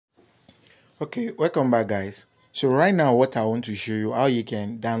Okay, welcome back guys. So right now what I want to show you how you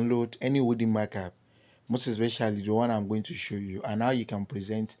can download any wooden mockup, most especially the one I'm going to show you, and how you can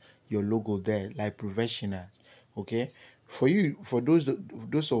present your logo there like professional. Okay, for those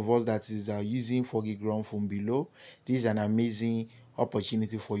of us that is using 4 gig RAM from below, this is an amazing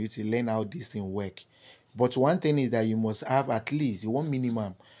opportunity for you to learn how this thing work. But one thing is that you must have at least one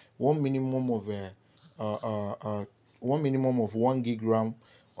minimum of uh, uh, uh, 1 gig RAM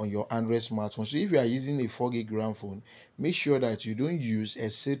on your Android smartphone. So if you are using a 4 gig RAM phone, make sure that you don't use a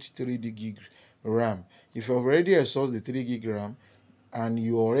set 3 gig RAM. If you have already exhausted the 3 gig RAM and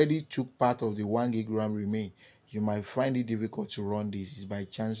you already took part of the 1 gig RAM remain, you might find it difficult to run this. It's by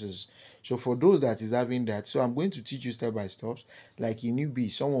chances. So for those that is having that, so I'm going to teach you step by steps, like a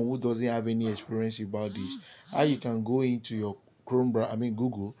newbie, someone who doesn't have any experience about this, how you can go into your Chrome browser,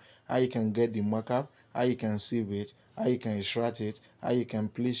 Google, how you can get the mockup, how you can save it, how you can extract it, how you can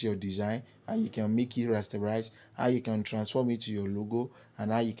place your design, how you can make it rasterize, how you can transform it to your logo,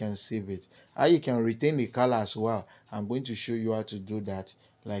 and how you can save it, how you can retain the color as well. I'm going to show you how to do that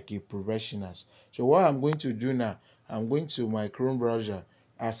like a professional. So what I'm going to do now, I'm going to my Chrome browser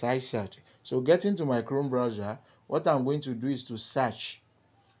as I said. So getting to my Chrome browser, what I'm going to do is to search.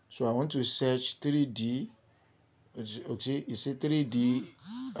 So I want to search 3D. Okay, you see 3D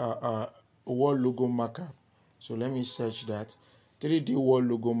wall logo markup. So let me search that 3D wall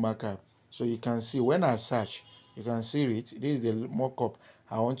logo markup. So you can see when I search, you can see it. This is the mockup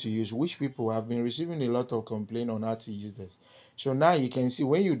I want to use, which people have been receiving a lot of complaint on how to use this. So now you can see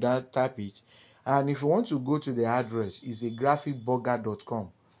when you tap it, and if you want to go to the address, it's a graphicburger.com.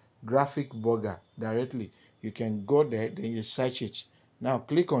 Graphic burger directly. You can go there, then you search it. Now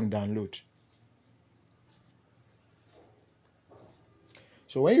click on download.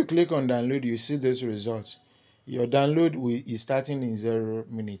 So when you click on download, you see this result. Your download is starting in 0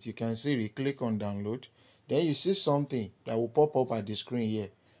 minutes. You can see it. Click on download. Then you see something that will pop up at the screen here.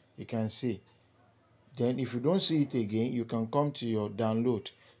 You can see. Then if you don't see it again, you can come to your download.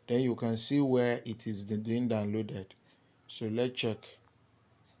 Then you can see where it is being downloaded. So let's check.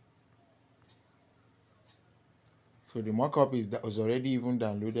 So the markup was already even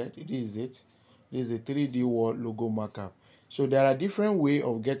downloaded. This is it. This is a 3D wall logo markup. So there are different ways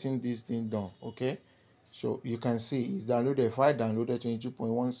of getting this thing done. Okay. So you can see it's downloaded. File downloaded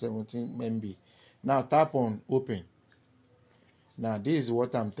 22.117 MB. Now tap on open. Now this is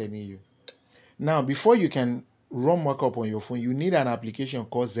what I'm telling you. Now before you can run markup on your phone, you need an application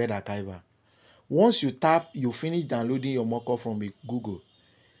called Z-Archiver. Once you tap, you finish downloading your markup from Google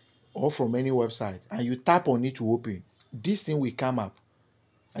or from any website, and you tap on it to open, this thing will come up.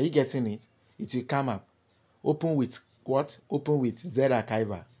 Are you getting it? It will come up. Open with what? Open with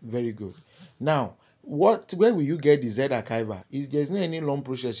Z-Archiver. Very good. Now where will you get the Z-Archiver? There's no any long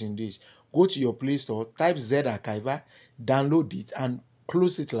process in this. Go to your Play Store, type Z-Archiver, download it, and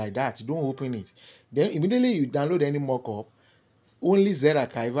close it like that. Don't open it. Then immediately you download any mockup, only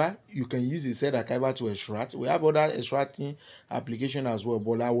Z-Archiver, you can use the Z-Archiver to extract. We have other extracting application as well,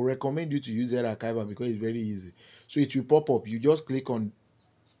 but I will recommend you to use Z-Archiver because it's very easy. So it will pop up. You just click on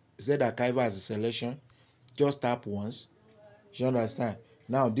Z-Archiver as a selection. Just tap once. You understand?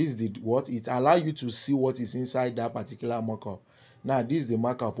 Now this is the what it allows you to see what is inside that particular markup. Now this is the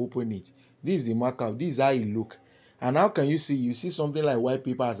markup. Open it. This is the markup. This is how it look. And how can you see? You see something like white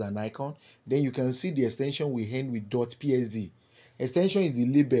paper as an icon. Then you can see the extension we end with .psd. Extension is the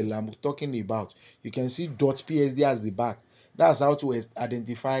label I'm talking about. You can see .psd as the back. That's how to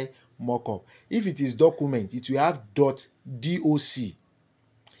identify markup. If it is document, it will have .doc.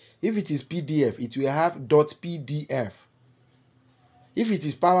 If it is PDF, it will have .pdf. If it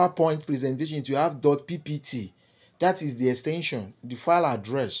is PowerPoint presentation, it will have .ppt. That is the extension, the file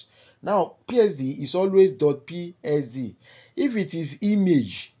address. Now, PSD is always .psd. If it is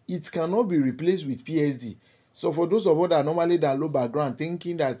image, it cannot be replaced with PSD. So for those of us that normally download background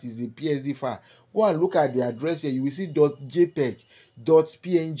thinking that is a PSD file, go and look at the address here. You will see .jpeg,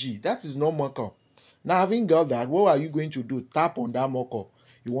 .png. That is not markup. Now, having got that, what are you going to do? Tap on that markup.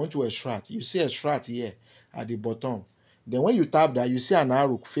 You want to extract. You see extract here at the bottom. Then when you tap that, you see an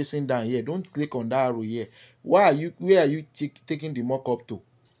arrow facing down here. Don't click on that arrow here. Where are you taking the markup to?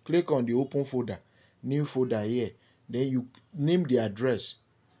 Click on the open folder, new folder here. Then you name the address.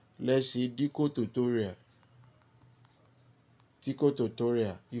 Let's see, Diko tutorial. Diko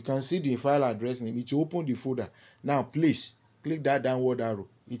tutorial. You can see the file address name. It will open the folder. Now please click that downward arrow.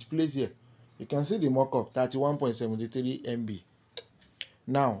 It plays here. You can see the markup 31.73 MB.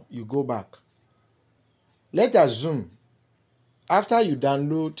 Now you go back. Let's assume after you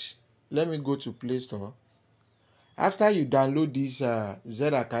download, let me go to Play Store. After you download this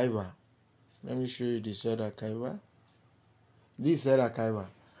Z-Archiver, Let me show you the Z archiver. This Z archiver.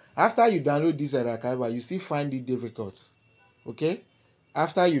 After you download this Z archiver, you still find it difficult. Okay?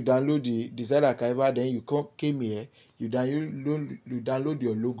 After you download the Z archiver, then you came here, you download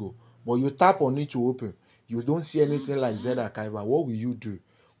your logo, but you tap on it to open. You don't see anything like Z archiver. What will you do?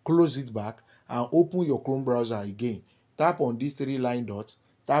 Close it back and open your Chrome browser again. Tap on these 3 line dots,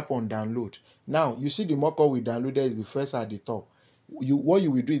 tap on download. Now you see the mockup we downloaded is the first at the top. What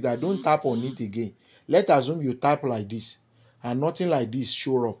you will do is that don't tap on it again. Let's assume you tap like this and nothing like this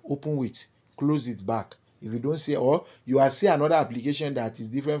show up. Open it, close it back. If you don't see, or you are see another application that is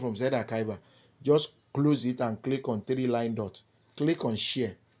different from Z archiver, just close it and click on 3 line dots. Click on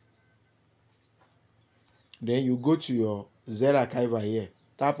share. Then you go to your Z archiver here.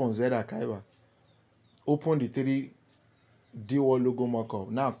 Tap on Z archiver. Open the 3D World logo mockup.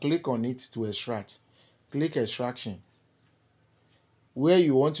 Now click on it to extract. Click extraction. Where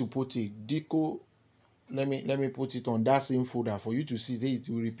you want to put it, Diko. Let me put it on that same folder for you to see. There it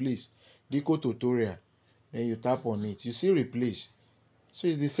will replace Diko tutorial. Then you tap on it. You see replace. So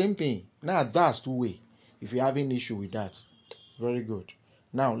it's the same thing. Now that's 2-way. If you're having issue with that, very good.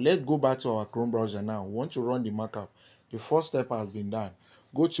 Now let's go back to our Chrome browser. Now we want to run the mockup. The first step has been done.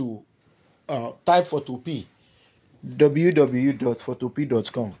 Go to type Photopea,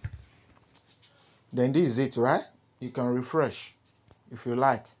 www.photopea.com. Then this is it, right? You can refresh if you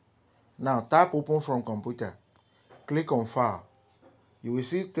like. Now tap open from computer. Click on file. You will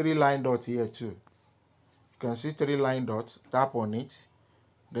see 3 line dots here too. You can see 3 line dots. Tap on it.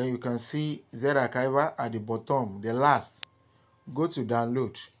 Then you can see Z archiver at the bottom, the last. Go to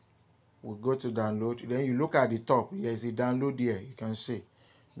download. We'll go to download. Then you look at the top. There's a download here. You can see.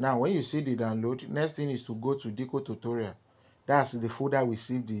 Now when you see the download, next thing is to go to Diko tutorial. That's the folder we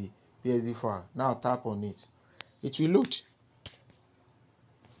saved the PSD file. Now tap on it. It will load.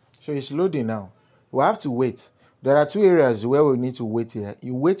 So it's loading now. We have to wait. There are 2 areas where we need to wait here.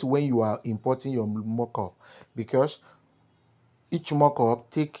 You wait when you are importing your mockup, because each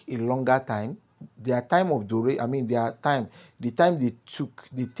mockup take a longer time. Their time of duration, the time they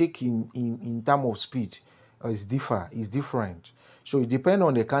take in terms of speed is different. So it depends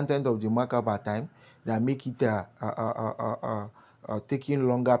on the content of the mockup at time that make it taking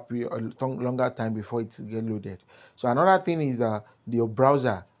longer time before it get loaded. So another thing is your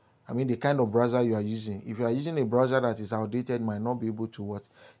browser. The kind of browser you are using. If you are using a browser that is outdated, might not be able to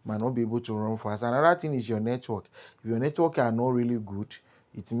run fast. Another thing is your network. If your network are not really good,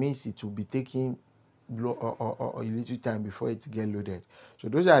 it means it will be taking a little time before it get loaded. So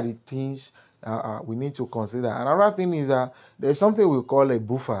those are the things we need to consider. Another thing is there's something we call a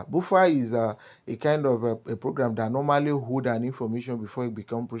buffer. Buffer is a kind of a program that normally hold an information before it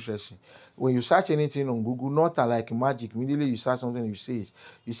becomes processing. When you search anything on Google, not like magic, immediately you search something, you see it.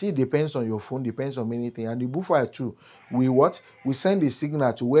 You see, it depends on your phone, depends on many things. And the buffer too, we send a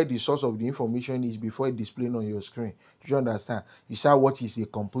signal to where the source of the information is before it displays on your screen. You understand? You say what is a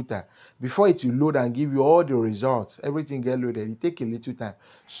computer. Before it will load and give you all the results, everything get loaded, it take a little time.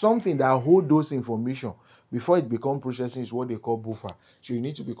 Something that hold those information before it become processing is what they call buffer. So you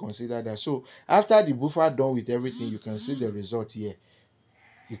need to be considered that. So after the buffer done with everything, you can see the result here.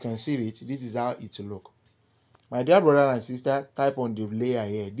 You can see it. This is how it look. My dear brother and sister, type on the layer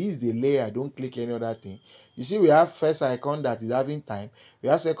here. This is the layer. Don't click any other thing. You see, we have first icon that is having time. We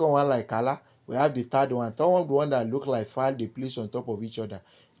have second one like color. We have the third one. Third one that look like file they place on top of each other.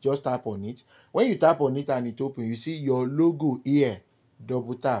 Just tap on it. When you tap on it and it open, you see your logo here.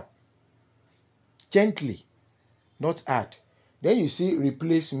 Double tap. Gently. Not hard. Then you see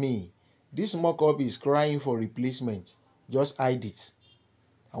replace me. This mockup is crying for replacement. Just hide it.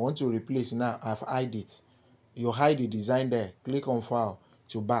 I want to replace now. I've hide it. You hide the design there. Click on file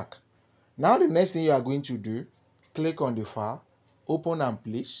to back. Now the next thing you are going to do, click on the file, open and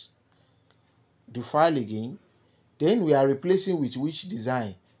place the file again. Then we are replacing with which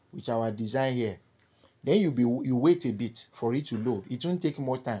design? With our design here. Then you wait a bit for it to load. It won't take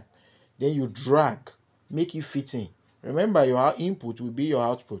more time. Then you drag, make it fit in. Remember, your input will be your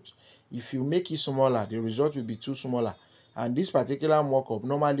output. If you make it smaller, the result will be too smaller. And this particular mockup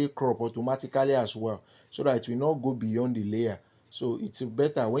normally crop automatically as well, so that it will not go beyond the layer. So it's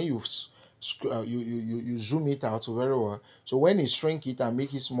better when you zoom it out very well. So when you shrink it and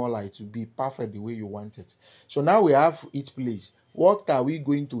make it smaller, it will be perfect the way you want it. So now we have it placed. What are we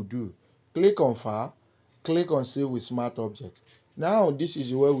going to do? Click on file, click on save with smart object. Now this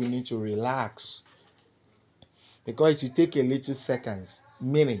is where we need to relax, because it will take a little seconds,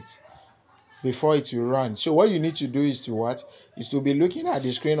 minutes before it will run. So what you need to do is to be looking at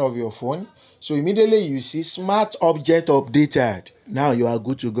the screen of your phone. So immediately you see smart object updated. Now you are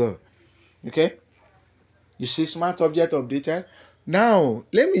good to go. Okay, you see smart object updated. Now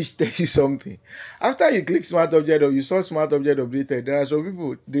let me tell you something. After you click smart object or you saw smart object updated, there are some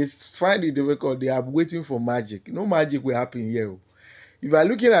people, they find it difficult. They are waiting for magic. No magic will happen here. If you are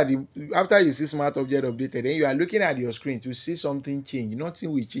looking at the, after you see smart object updated, then you are looking at your screen to see something change.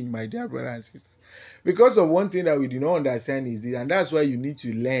 Nothing will change, my dear brother and sister, because of one thing that we do not understand is this, and that's why you need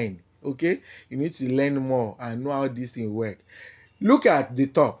to learn. Okay, you need to learn more and know how this thing work. Look at the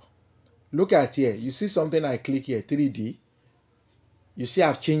top. Look at here. You see something, I click here, 3D. You see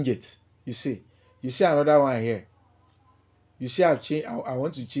I've changed it. You see another one here. You see I've changed. I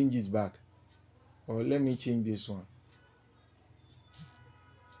want to change it back, or let me change this one.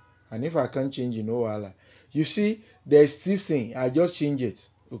 And if I can't change it, no wahala. You see there's this thing, I just change it.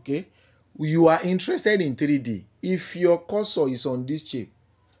 Okay, you are interested in 3D. If your cursor is on this shape,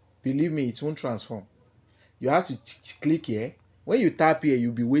 believe me, it won't transform. You have to click here. When you tap here,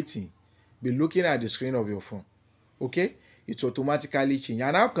 you'll be waiting, be looking at the screen of your phone. Okay, it automatically change.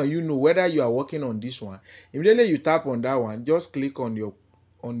 And how can you know whether you are working on this one? Immediately you tap on that one, just click on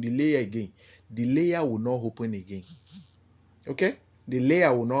the layer again. The layer will not open again. Okay, the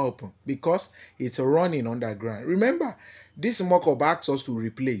layer will not open because it's running underground. Remember, this mockup asks us to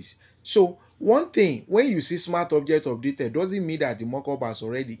replace. So one thing, when you see smart object updated, doesn't mean that the mockup has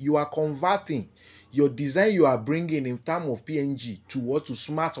already, you are converting your design you are bringing in terms of PNG to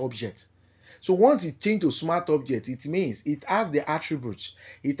smart object. So once it changed to smart object, it means it has the attributes,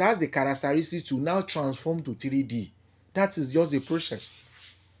 it has the characteristics to now transform to 3D. That is just the process.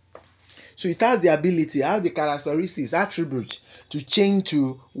 So it has the ability, has the characteristics, attributes to change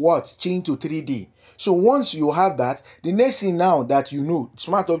to what? Change to 3D. So once you have that, the next thing now that you know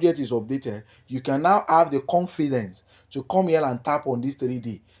smart object is updated, you can now have the confidence to come here and tap on this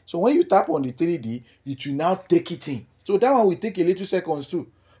 3D. So when you tap on the 3D, it will now take it in. So that one will take a little seconds too.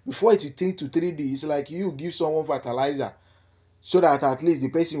 Before it will take to 3D, it's like you give someone fertilizer, so that at least the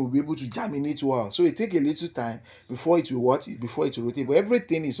person will be able to germinate well. So it take a little time before it will before it will rotate. But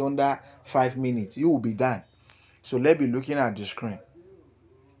everything is under 5 minutes. You will be done. So let's be looking at the screen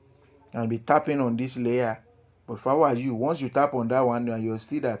and be tapping on this layer. But if I were you, once you tap on that one, you'll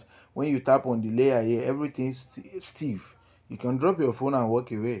see that when you tap on the layer here, everything's stiff. You can drop your phone and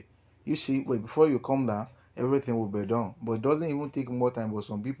walk away. You see, but before you come down, everything will be done. But it doesn't even take more time. But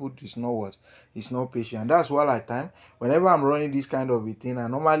some people, it's not what, it's not patient. And that's why I time whenever I'm running this kind of a thing, I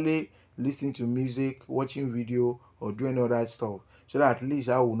normally listening to music, watching video, or doing all that stuff, so that at least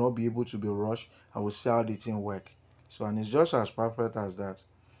I will not be able to be rushed. I will see how the thing work. So, and it's just as perfect as that.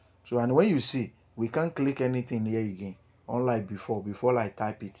 So, and when you see, we can't click anything here again, unlike before I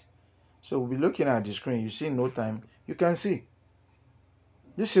type it. So we'll be looking at the screen. You see no time, you can see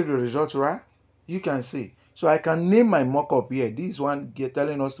this is the result, right? You can see. So I can name my mockup here. This one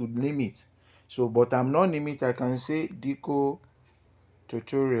telling us to name it. So, but I'm not naming it. I can say Diko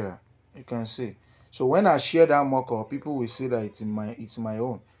tutorial. You can see. So when I share that mockup, people will see that it's my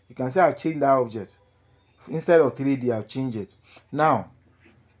own. You can see I've changed that object. Instead of 3D, I've changed it. Now,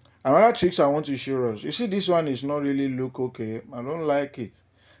 another tricks I want to show us. You see, this one is not really look okay. I don't like it.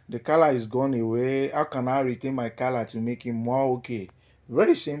 The color is gone away. How can I retain my color to make it more okay?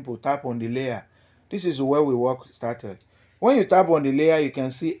 Very simple. Tap on the layer. This is where we work started. When you tap on the layer, you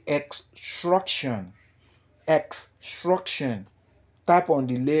can see extrusion. Extrusion. Tap on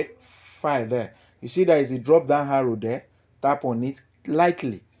the layer file there. You see there is a drop down arrow there. Tap on it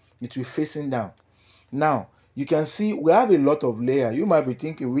lightly. It will facing down. Now you can see we have a lot of layers. You might be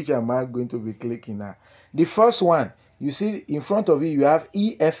thinking, which am I going to be clicking now? The first one, you see in front of you have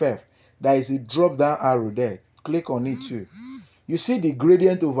EFF. There is a drop down arrow there. Click on it too. You see the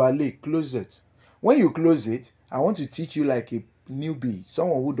gradient overlay. Close it. When you close it, I want to teach you like a newbie,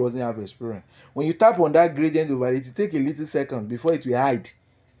 someone who doesn't have experience. When you tap on that gradient overlay, it will take a little second before it will hide.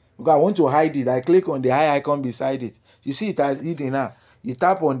 Because I want to hide it, I click on the eye icon beside it. You see it has hidden now. You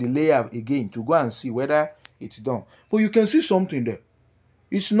tap on the layer again to go and see whether it's done. But you can see something there.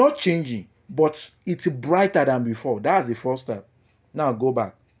 It's not changing, but it's brighter than before. That's the first step. Now go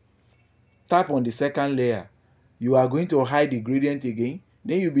back. Tap on the second layer. You are going to hide the gradient again.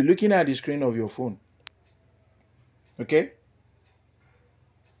 Then you'll be looking at the screen of your phone. Okay?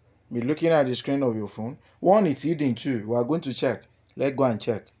 Be looking at the screen of your phone. One, it's hidden too. We are going to check. Let's go and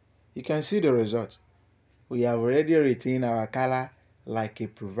check. You can see the result. We have already retained our color like a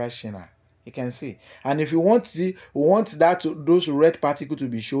professional. You can see. And if you want those red particles to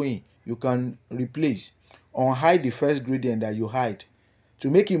be showing, you can replace or hide the first gradient that you hide.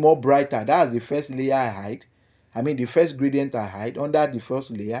 To make it more brighter, that's the first layer I hide. I mean the first gradient I hide under the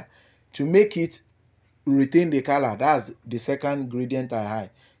first layer. To make it retain the color, that's the second gradient I hide.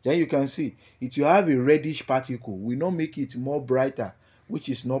 Then you can see it will have a reddish particle. We not make it more brighter, which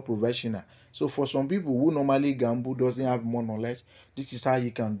is not professional. So for some people who normally gamble, doesn't have more knowledge, this is how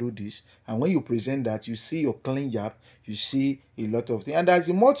you can do this. And when you present that, you see your clean job, you see a lot of things. And there's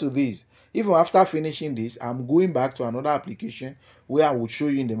more to this. Even after finishing this, I'm going back to another application where I will show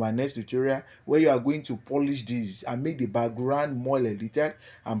you in my next tutorial, where you are going to polish this and make the background more edited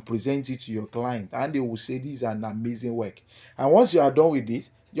and present it to your client, and they will say this is an amazing work. And once you are done with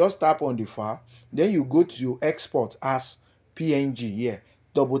this, just tap on the file, then you go to export as PNG here,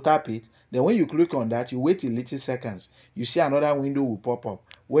 double tap it. Then when you click on that, you wait a little seconds, you see another window will pop up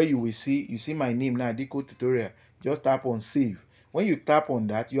where you will see, you see my name now, Diko tutorial. Just tap on save. When you tap on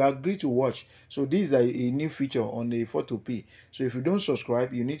that, you agree to watch. So this is a new feature on the photo P. So if you don't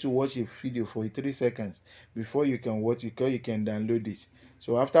subscribe, you need to watch a video for 3 seconds before you can watch it, because you can download this.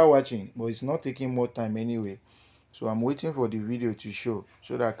 So after watching, but it's not taking more time anyway, so I'm waiting for the video to show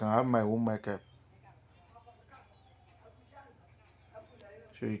so that I can have my own makeup.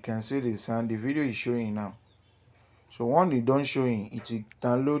 So you can see the sound. The video is showing now. So when it done showing, it will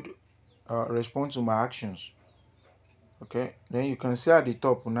download, respond to my actions. Okay, then you can see at the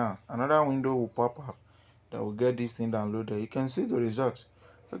top now another window will pop up that will get this thing downloaded. You can see the results.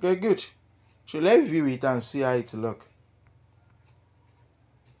 Okay, good. So let's view it and see how it look.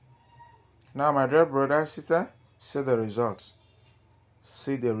 Now my dear brother, sister, see the results.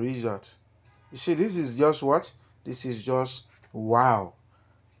 See the result. You see, this is just what? This is just wow.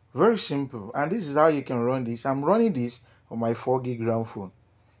 Very simple. And this is how you can run this. I'm running this on my 4 gig RAM phone,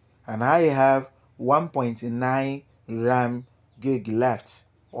 and I have 1.9 RAM gig left.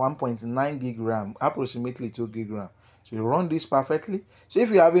 1.9 gig RAM, approximately 2 gig RAM. So you run this perfectly. So if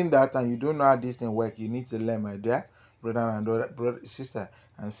you're having that and you don't know how this thing work, you need to learn, my dear brother and sister,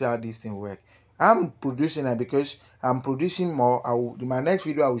 and see how this thing work. I'm producing it because I'm producing more. In my next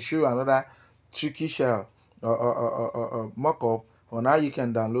video, I will show you another tricky shell mock-up on how you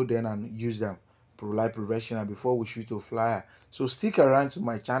can download them and use them like professional before we shoot a flyer. So stick around to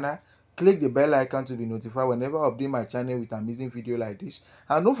my channel, click the bell icon to be notified whenever I update my channel with amazing video like this,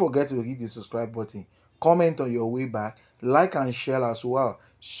 and don't forget to hit the subscribe button, comment on your way back, like and share as well,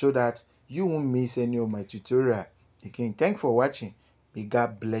 so that you won't miss any of my tutorial. Again, thanks for watching. May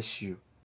God bless you.